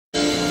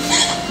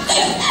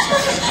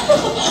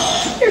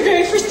Your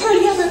very first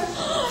party ever.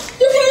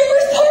 Your very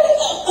first party.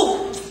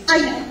 Oh, I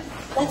know.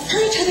 Let's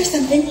tell each other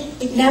something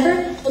we've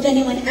never told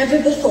anyone ever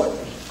before.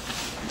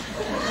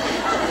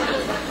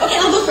 Okay,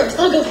 I'll go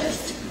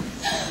first.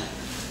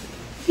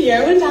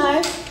 Pierre and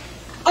I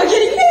are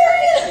getting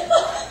married.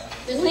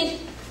 Really?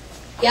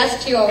 He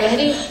asked you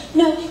already?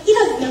 No, he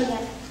doesn't know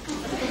yet.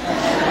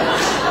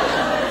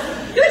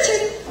 Your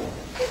turn.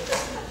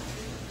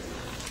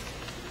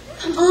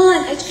 Come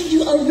on, I told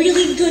you a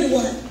really good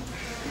one.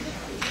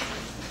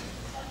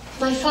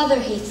 My father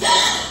hates me.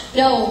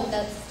 No,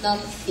 that's not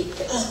the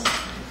secret.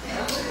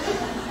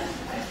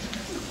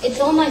 It's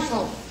all my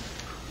fault.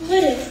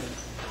 What is?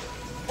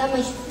 That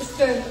my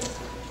sister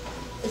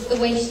is the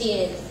way she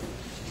is.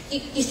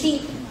 You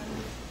see,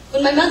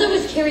 when my mother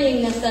was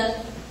carrying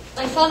Nessa,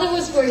 my father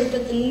was worried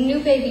that the new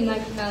baby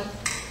might come out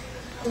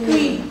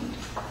green.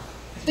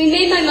 We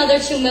made my mother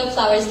chew milk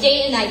flowers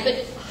day and night,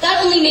 but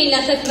that only made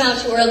Nessa come out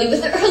too early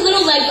with her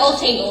little legs all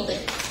tangled in.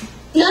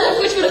 None of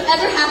which would have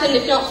ever happened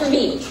if not for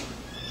me.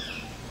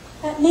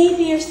 That may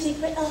be your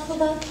secret,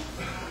 Elphaba.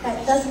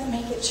 That doesn't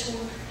make it true.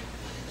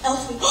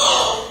 Elfie.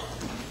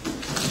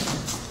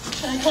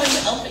 Can I call you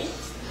Elfie?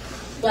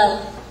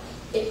 Well,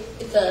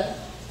 it's a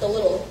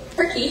little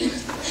perky.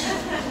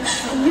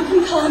 And you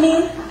can call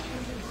me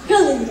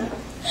Glinda.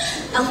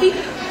 Elfie,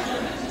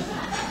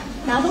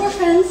 now that we're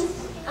friends,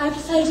 I've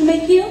decided to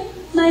make you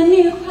my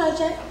new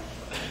project.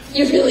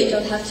 You really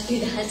don't have to do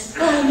that.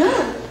 Well, I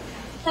know.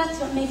 That's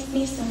what makes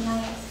me so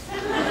nice.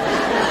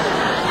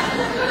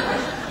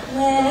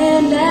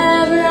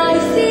 Whenever I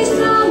see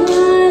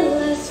someone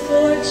less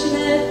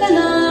fortunate than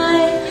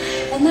I,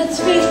 and let's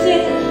face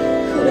it,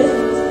 who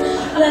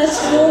isn't less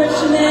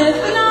fortunate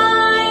than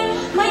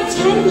I, my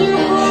tender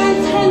heart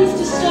tends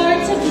to start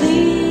to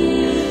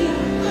bleed.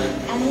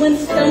 And when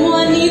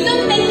someone needs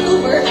a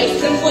makeover, I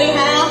simply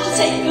have to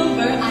take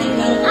over. I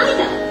know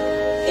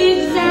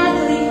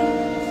exactly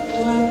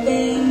what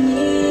they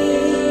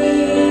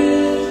need.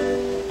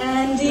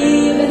 And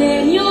even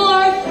in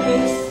your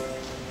case,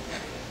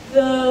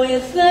 though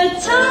it's the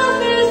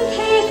toughest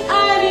pace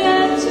I've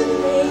yet to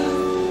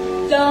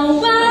face, don't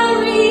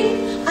worry,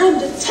 I'm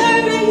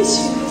determined to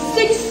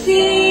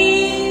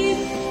succeed.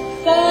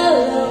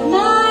 Follow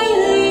my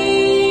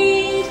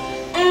lead,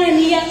 and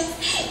yes,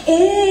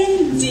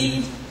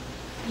 indeed,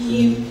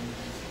 you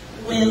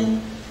will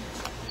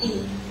be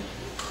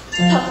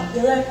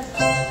popular.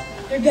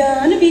 You're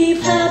gonna be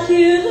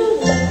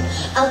popular.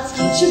 I'll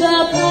teach you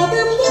the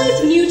proper poise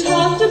when you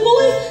talk to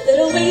boys,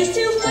 little ways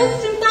to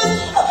flex and flex.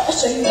 I'll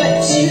show you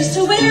what shoes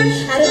to wear,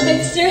 how to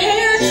fix your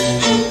hair,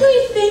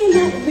 everything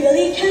that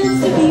really counts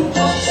to be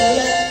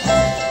popular.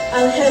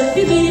 I'll help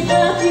you be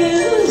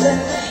popular.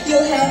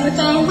 You'll hang with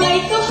the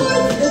right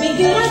cohorts, you'll be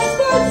good at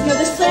sports, know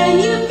the slang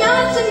you've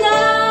got to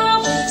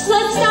know. So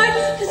let's start,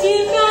 cause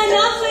you've got an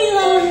awfully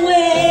long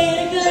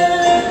way to go.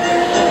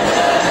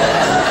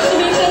 To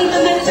be ready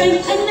for my friend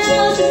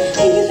analogy,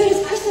 think of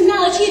his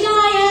personality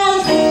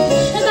dialysis.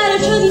 As I have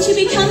chosen to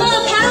become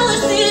a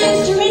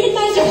palace's terrain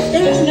advisor,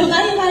 there's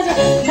nobody wiser,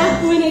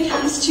 not when it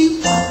comes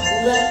to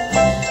popular.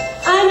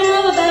 I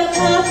know about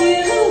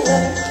popular,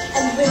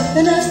 and with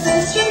an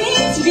assist you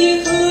need to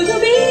be who you'll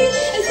be,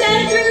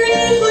 instead of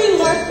being who you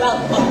are. Well,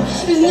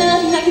 there's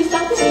nothing that can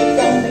stop you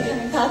from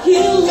becoming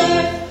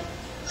popular.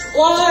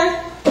 La,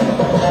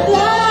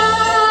 la,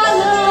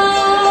 la,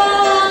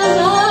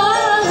 la, la.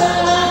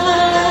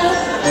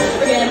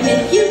 We're gonna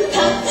make you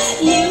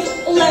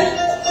popular.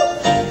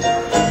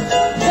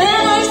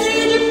 When I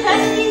see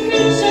depressing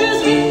creatures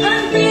with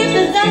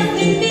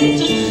unprepossessing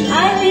features, I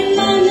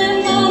remind them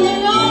on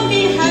their own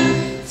behalf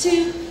to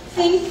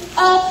think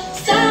of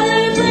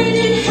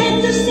celebrated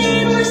heads of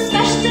state or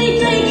especially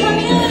great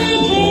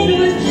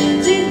communicators.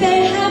 Did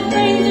they have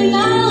brains and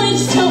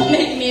knowledge? Don't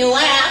make me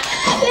laugh.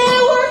 They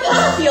were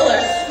popular.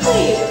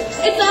 Please,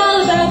 it's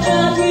all about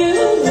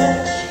popular.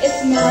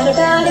 It's not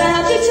about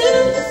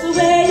aptitude. It's the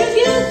way you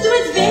feel, so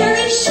it's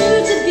very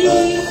sure to be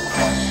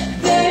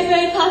very,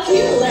 very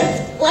popular.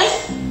 Like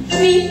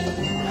me.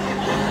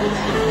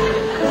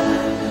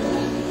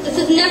 This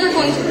is never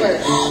going to work.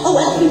 Oh,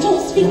 Elfie,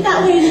 don't speak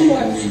that way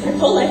anymore. Your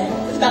whole life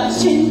is about to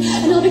change,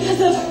 and all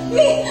because of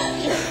me.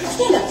 Here,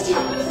 stand up, stand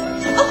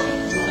up. Oh.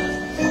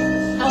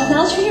 I'll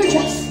now turn your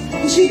dress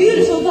into a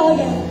beautiful ball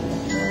gown.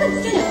 Let's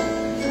stand up.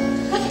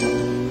 Okay.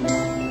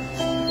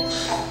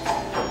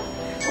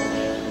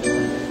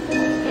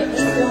 Okay,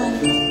 let's go on.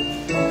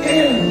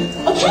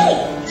 Okay.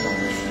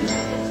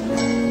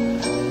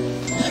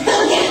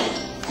 Ball gown.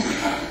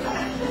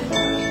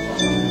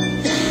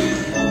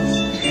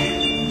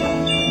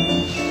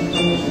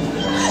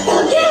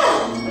 Ball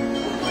gown.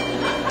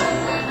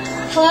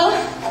 Hello?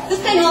 Is this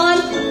thing on?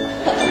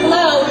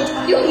 Hello?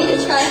 You want me to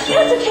try?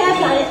 Yeah, it's okay, I've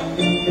got it.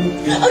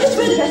 Oh, just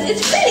wear the dress.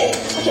 It's pretty.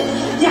 Okay,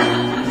 now,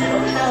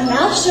 I'll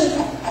now show you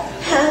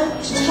how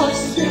to toss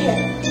your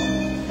hair.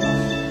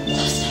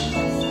 Toss it.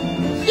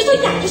 Just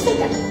like that, just like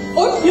that.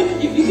 Or, you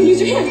can use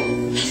your hand.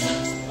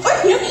 Or,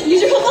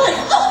 use your whole body.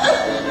 Oh.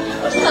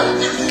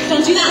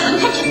 Don't do that, I'm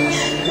catching.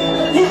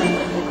 Now,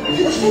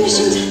 for the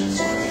finishing touch.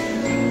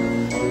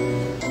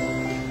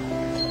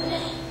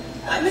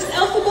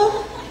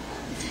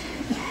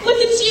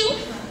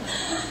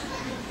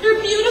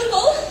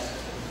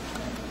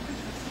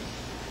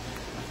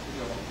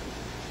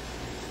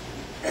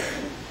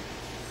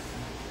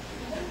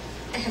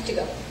 have to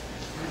go.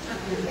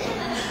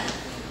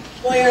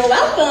 Well, you're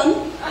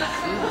welcome.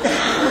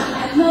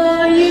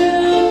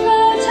 The